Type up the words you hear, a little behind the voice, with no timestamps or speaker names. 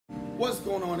What's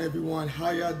going on, everyone? How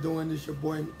y'all doing? This your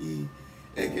boy E,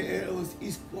 aka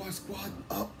E Squad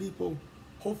up, people.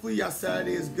 Hopefully y'all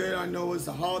Saturday is good. I know it's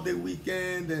a holiday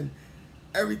weekend and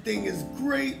everything is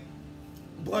great,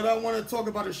 but I want to talk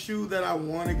about a shoe that I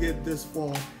want to get this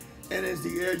fall, and it's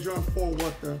the Air Jordan 4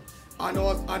 Water. I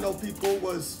know people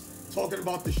was talking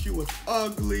about the shoe was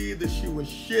ugly, the shoe was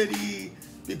shitty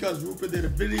because Rupert did a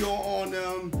video on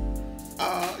them.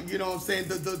 You know what I'm saying?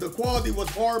 The quality was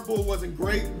horrible, it wasn't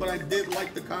great, but I did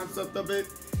like the concept of it.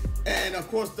 And of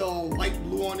course the light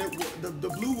blue on it, the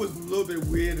blue was a little bit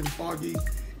weird and foggy.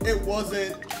 It was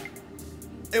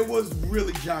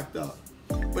really jacked up.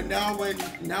 But now when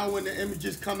the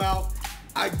images come out,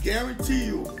 I guarantee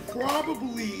you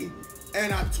probably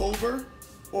in October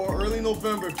or early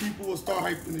November, people will start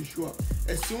hyping the shoe up.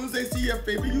 As soon as they see your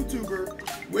favorite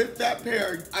YouTuber with that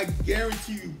pair, I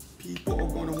guarantee you people are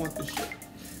going to want the shoe.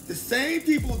 The same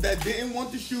people that didn't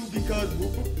want the shoe because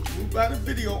Rupert had a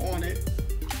video on it,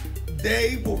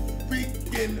 they will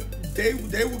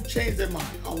change their mind.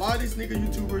 A lot of these sneaker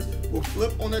YouTubers will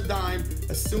flip on a dime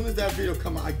as soon as that video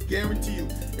come out. I guarantee you,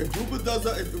 if Rupert does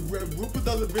a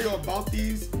video about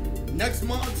these next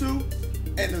month or two,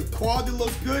 and the quality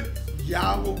looks good,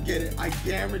 y'all will get it. I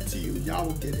guarantee you, y'all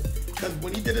will get it. Because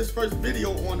when he did his first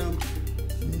video on them,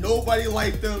 nobody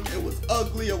liked them. It was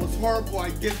ugly. It was horrible.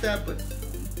 I get that, but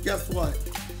guess what?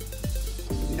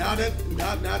 Now that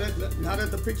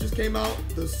the pictures came out,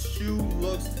 the shoe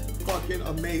looks fucking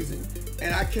amazing,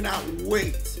 and I cannot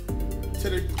wait.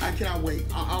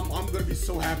 I'm gonna be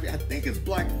so happy. I think it's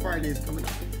Black Friday is coming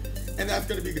up, and that's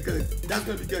gonna be good. That's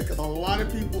gonna be good because a lot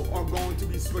of people are going to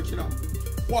be switching up.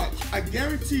 Watch, I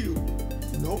guarantee you,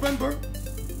 November,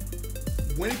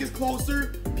 when it gets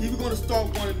closer, people are gonna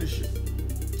start wanting the shoe.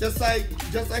 Just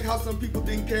like how some people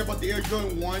didn't care about the Air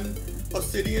Jordan 1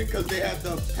 Obsidian because they had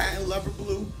the patent leather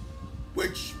blue,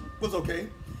 which was okay.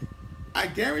 I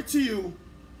guarantee you,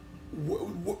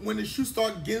 when the shoe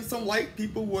started getting some light,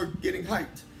 people were getting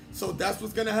hyped. So that's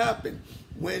what's gonna happen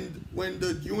when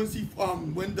the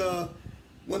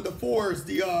fours,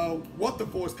 what the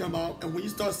fours come out, and when you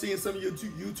start seeing some of your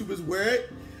YouTubers wear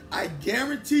it, I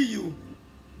guarantee you,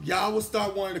 y'all will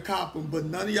start wanting to cop them. But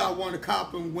none of y'all wanted to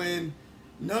cop them when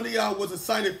none of y'all was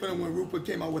excited for them when Rupert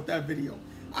came out with that video.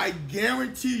 I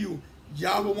guarantee you,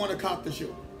 y'all will want to cop the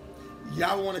shoe.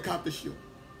 Y'all will want to cop the shoe.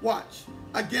 Watch.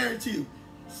 I guarantee you,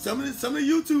 some of the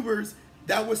YouTubers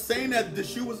that were saying that the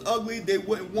shoe was ugly, they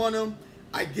wouldn't want them.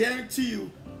 I guarantee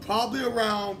you, probably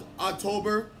around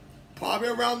October, probably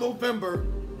around November,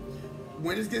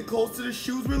 when it's getting close to the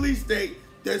shoe's release date,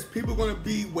 there's people going to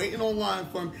be waiting online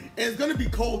for them. And it's going to be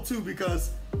cold too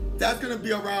because that's going to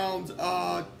be around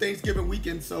Thanksgiving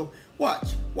weekend. So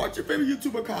watch your favorite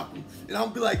YouTuber cop them. And I'll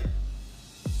be like,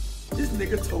 this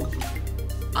nigga told you.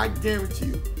 I guarantee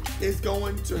you, it's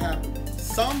going to happen.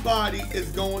 Somebody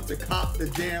is going to cop the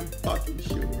damn fucking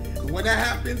shoe. And when that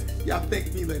happens, y'all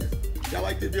thank me later. Y'all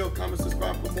like the video, comment,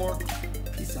 subscribe for more.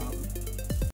 Peace out.